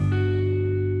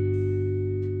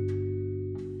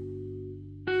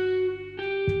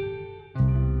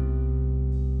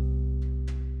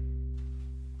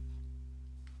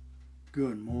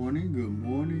good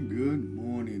morning,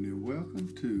 and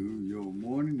welcome to your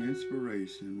morning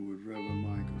inspiration with Reverend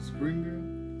Michael Springer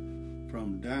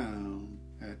from Down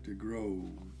at the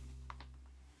Grove.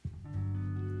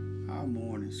 Our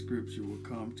morning scripture will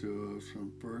come to us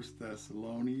from 1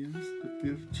 Thessalonians, the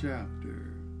 5th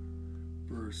chapter,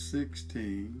 verse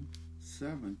 16,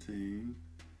 17,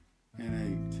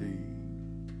 and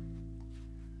 18.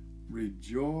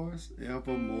 Rejoice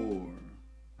evermore.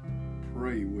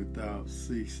 Pray without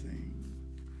ceasing.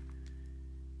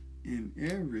 In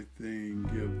everything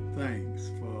give thanks,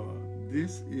 for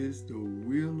this is the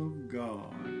will of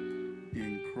God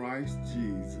in Christ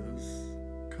Jesus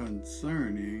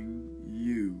concerning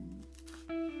you.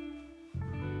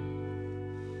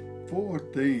 4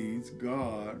 things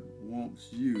God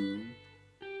wants you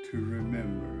to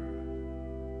remember.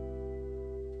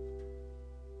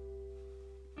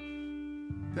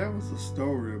 There was a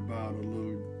story about a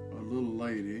little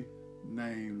lady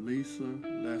named Lisa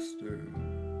Lester.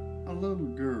 A little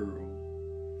girl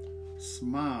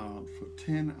smiled for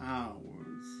 10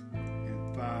 hours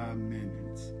and 5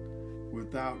 minutes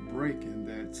without breaking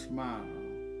that smile.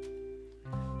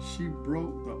 She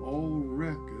broke the old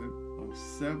record of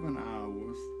 7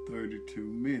 hours, 32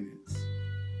 minutes.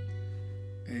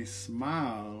 A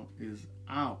smile is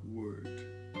outward,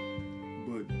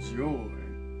 but joy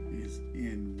is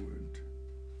inward.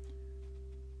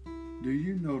 Do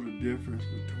you know the difference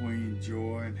between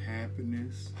joy and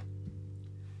happiness?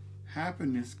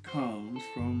 Happiness comes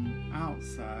from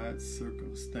outside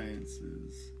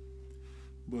circumstances,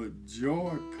 but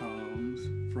joy comes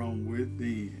from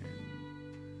within.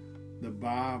 The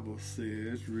Bible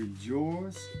says,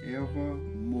 rejoice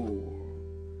evermore.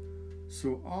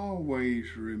 So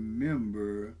always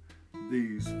remember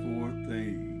these 4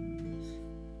 things.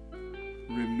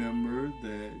 Remember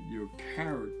that your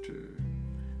character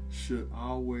should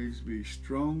always be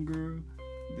stronger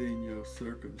than your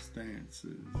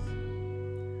circumstances.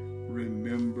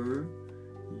 Remember,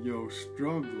 your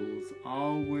struggles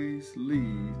always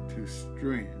lead to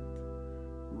strength.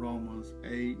 Romans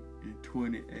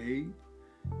 8:28.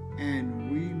 And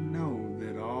we know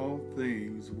that all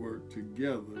things work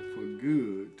together for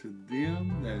good to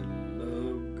them that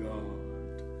love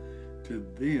God, to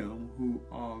them who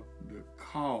are the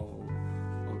called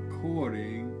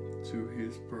according to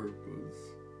his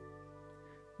purpose.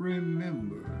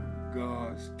 Remember,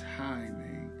 God's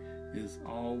timing is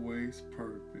always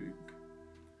perfect.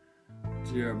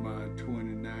 Jeremiah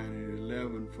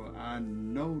 29:11, for I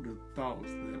know the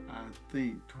thoughts that I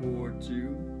think towards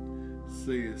you,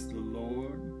 says the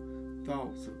Lord,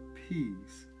 thoughts of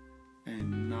peace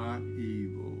and not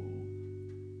evil.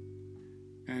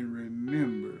 And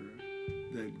remember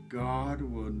that God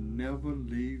will never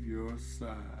leave your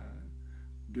side.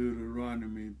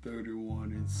 Deuteronomy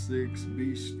 31:6,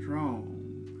 be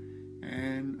strong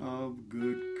and of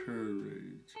good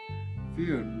courage.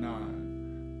 Fear not,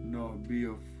 nor be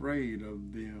afraid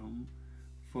of them,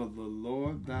 for the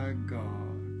Lord thy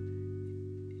God,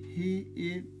 he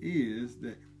it is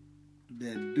that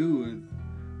doeth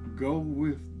go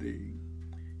with thee.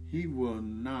 He will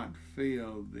not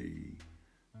fail thee,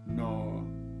 nor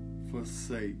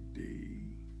forsake thee.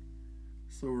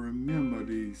 So remember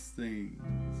these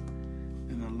things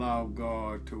and allow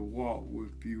God to walk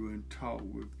with you and talk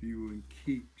with you and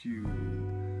keep you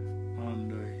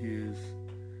under his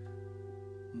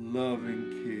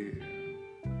loving care.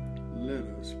 Let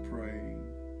us pray.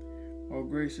 Oh,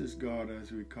 gracious God,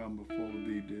 as we come before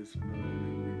thee this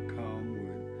morning, we come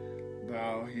with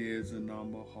bowed heads and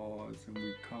humble hearts, and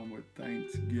we come with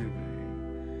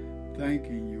thanksgiving,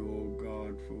 thanking you, oh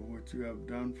God, for what you have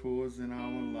done for us in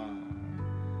our lives.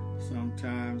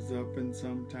 Sometimes up and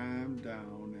sometimes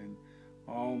down and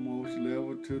almost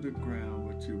level to the ground,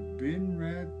 but you've been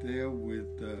right there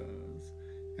with us.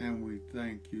 And we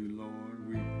thank you, Lord.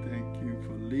 We thank you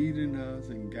for leading us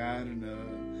and guiding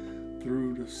us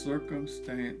through the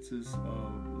circumstances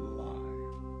of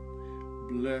life.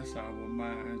 Bless our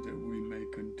minds that we may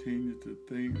continue to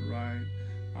think right,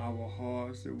 our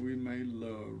hearts that we may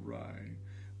love right,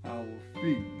 our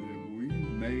feet that we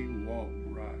may walk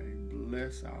right.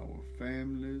 Bless our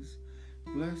families.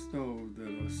 Bless those that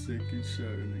are sick and shut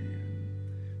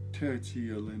in. Touch,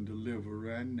 heal, and deliver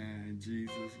right now in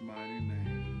Jesus' mighty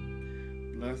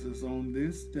name. Bless us on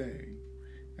this day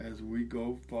as we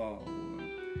go forward.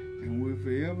 And we'll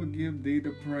forever give thee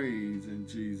the praise in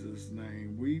Jesus'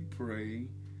 name. We pray.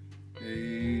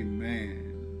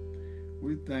 Amen.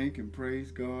 We thank and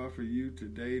praise God for you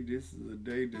today. This is a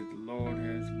day that the Lord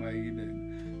has made,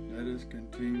 and let us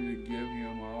continue to give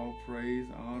him all praise,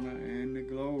 honor, and the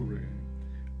glory.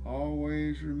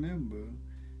 Always remember,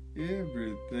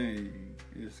 Everything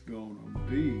is gonna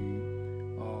be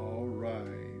all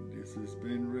right. This has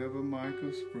been Reverend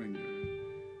Michael Springer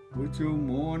with your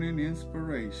morning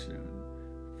inspiration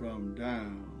from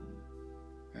down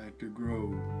at the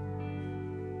Grove.